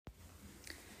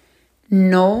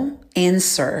No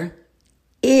answer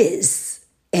is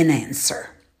an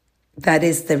answer. That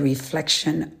is the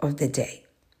reflection of the day.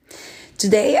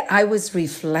 Today, I was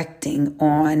reflecting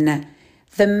on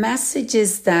the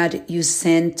messages that you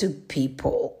send to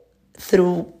people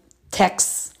through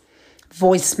text,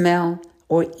 voicemail,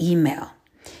 or email.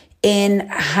 And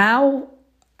how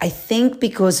I think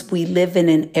because we live in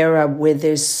an era where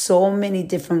there's so many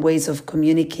different ways of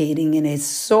communicating and it's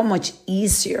so much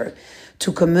easier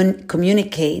to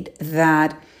communicate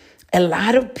that a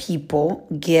lot of people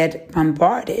get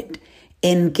bombarded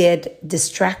and get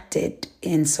distracted.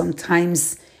 And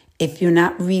sometimes if you're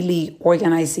not really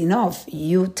organized enough,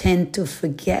 you tend to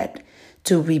forget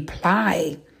to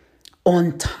reply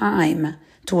on time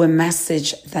to a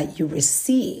message that you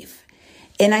receive.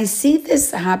 And I see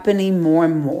this happening more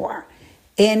and more.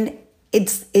 And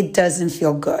it doesn't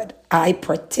feel good. I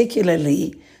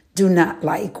particularly do not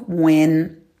like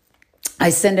when I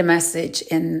send a message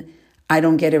and I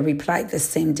don't get a reply the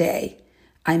same day.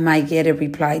 I might get a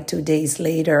reply 2 days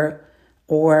later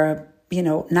or,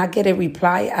 not get a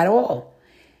reply at all.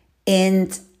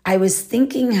 And I was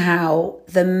thinking how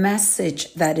the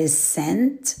message that is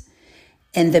sent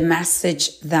and the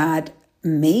message that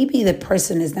maybe the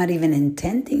person is not even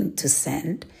intending to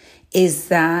send is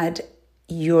that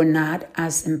you're not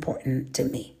as important to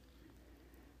me.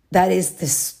 That is the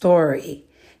story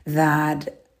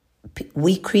that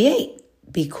we create,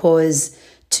 because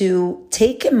to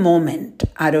take a moment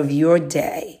out of your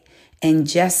day and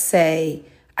just say,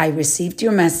 I received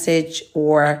your message,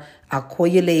 or I'll call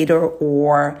you later,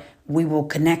 or we will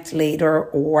connect later,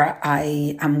 or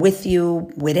I am with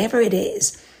you, whatever it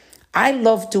is. I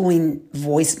love doing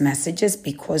voice messages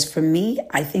because for me,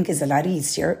 I think it's a lot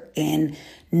easier. And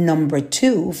number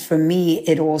two, for me,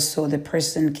 it also, the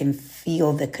person can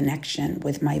feel the connection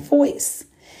with my voice.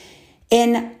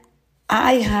 And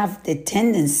I have the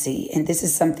tendency, and this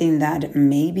is something that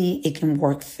maybe it can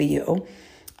work for you.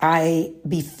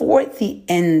 Before the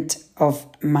end of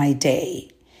my day,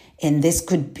 and this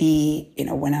could be,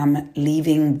 when I'm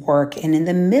leaving work, and in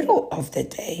the middle of the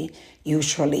day,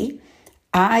 usually,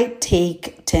 I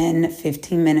take 10,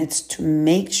 15 minutes to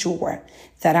make sure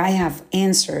that I have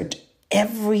answered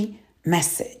every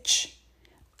message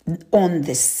on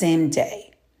the same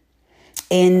day.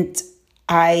 And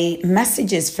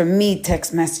messages, for me,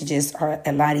 text messages are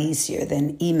a lot easier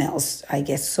than emails. I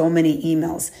get so many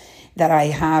emails that I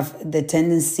have the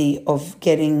tendency of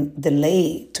getting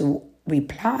delayed to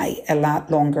reply a lot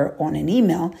longer on an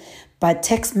email. But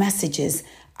text messages,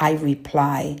 I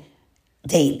reply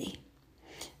daily.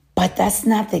 But that's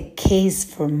not the case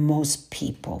for most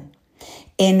people.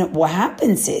 And what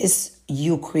happens is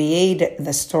you create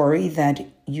the story that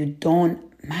you don't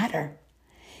matter.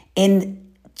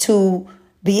 And to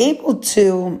be able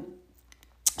to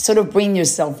sort of bring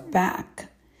yourself back,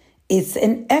 it's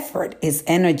an effort, it's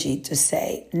energy to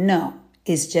say, no,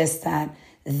 it's just that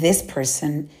this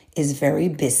person is very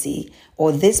busy,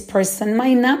 or this person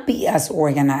might not be as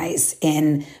organized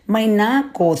and might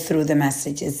not go through the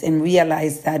messages and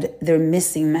realize that they're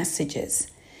missing messages.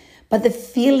 But the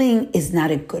feeling is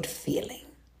not a good feeling.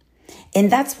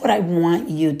 And that's what I want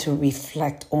you to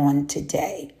reflect on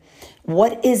today.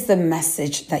 What is the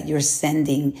message that you're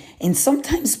sending? And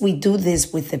sometimes we do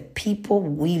this with the people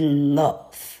we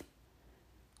love.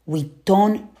 We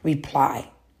don't reply.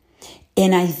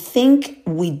 And I think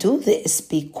we do this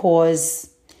because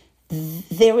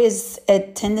there is a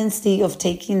tendency of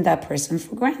taking that person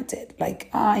for granted. Like,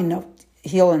 I know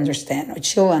he'll understand or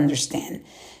she'll understand.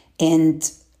 And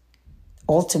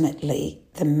ultimately,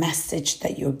 the message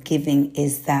that you're giving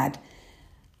is that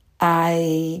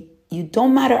you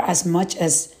don't matter as much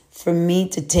as for me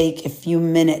to take a few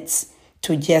minutes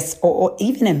to just, or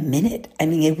even a minute. I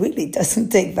mean, it really doesn't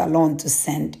take that long to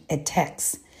send a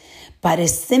text. But a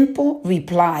simple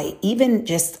reply, even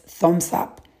just thumbs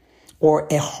up or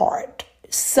a heart,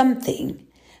 something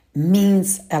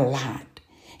means a lot.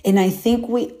 And I think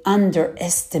we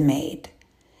underestimate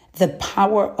the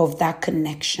power of that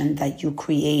connection that you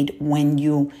create when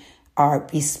you are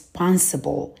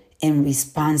responsible and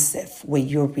responsive with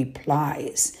your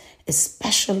replies,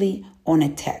 especially on a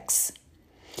text.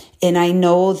 And I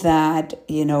know that,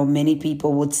 many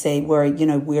people would say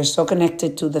we're so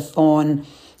connected to the phone,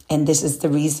 and this is the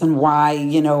reason why,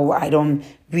 I don't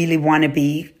really want to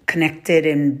be connected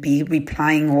and be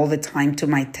replying all the time to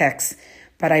my texts.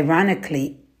 But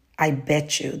ironically, I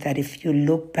bet you that if you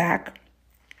look back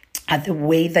at the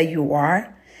way that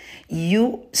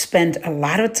you spend a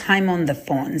lot of time on the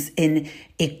phones, and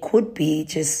it could be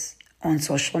just on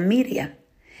social media.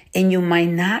 And you might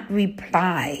not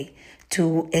reply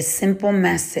to a simple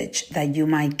message that you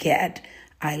might get,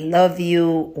 I love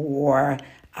you, or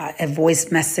a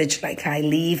voice message like I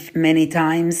leave many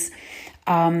times,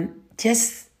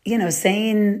 just,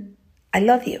 saying, I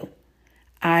love you,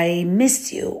 I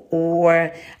missed you,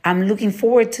 or I'm looking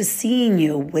forward to seeing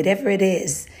you, whatever it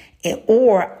is,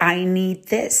 or I need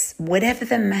this, whatever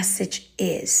the message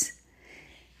is.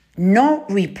 No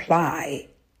reply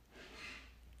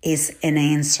is an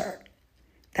answer.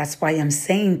 That's why I'm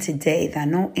saying today that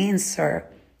no answer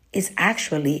is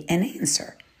actually an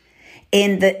answer.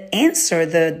 And the answer,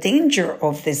 the danger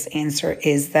of this answer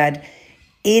is that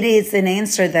it is an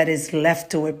answer that is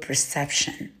left to a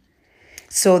perception.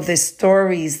 So the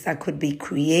stories that could be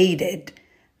created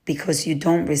because you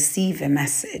don't receive a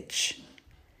message.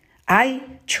 I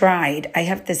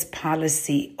have this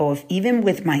policy of, even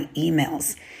with my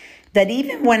emails, that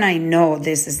even when I know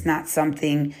this is not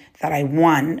something that I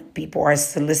want, people are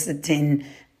soliciting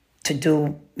to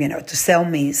do, to sell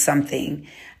me something,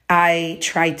 I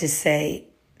try to say,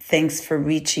 thanks for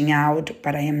reaching out,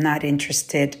 but I am not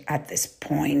interested at this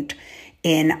point.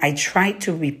 And I try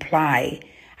to reply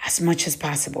as much as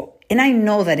possible. And I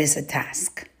know that is a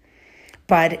task,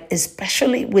 but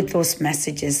especially with those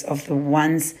messages of the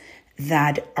ones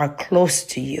that are close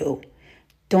to you,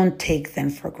 don't take them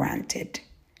for granted.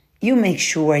 You make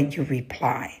sure you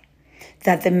reply,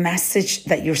 that the message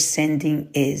that you're sending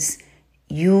is,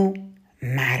 you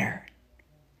matter.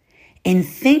 And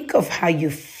think of how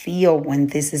you feel when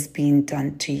this is being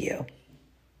done to you.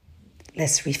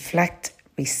 Let's reflect,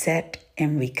 reset,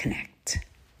 and reconnect.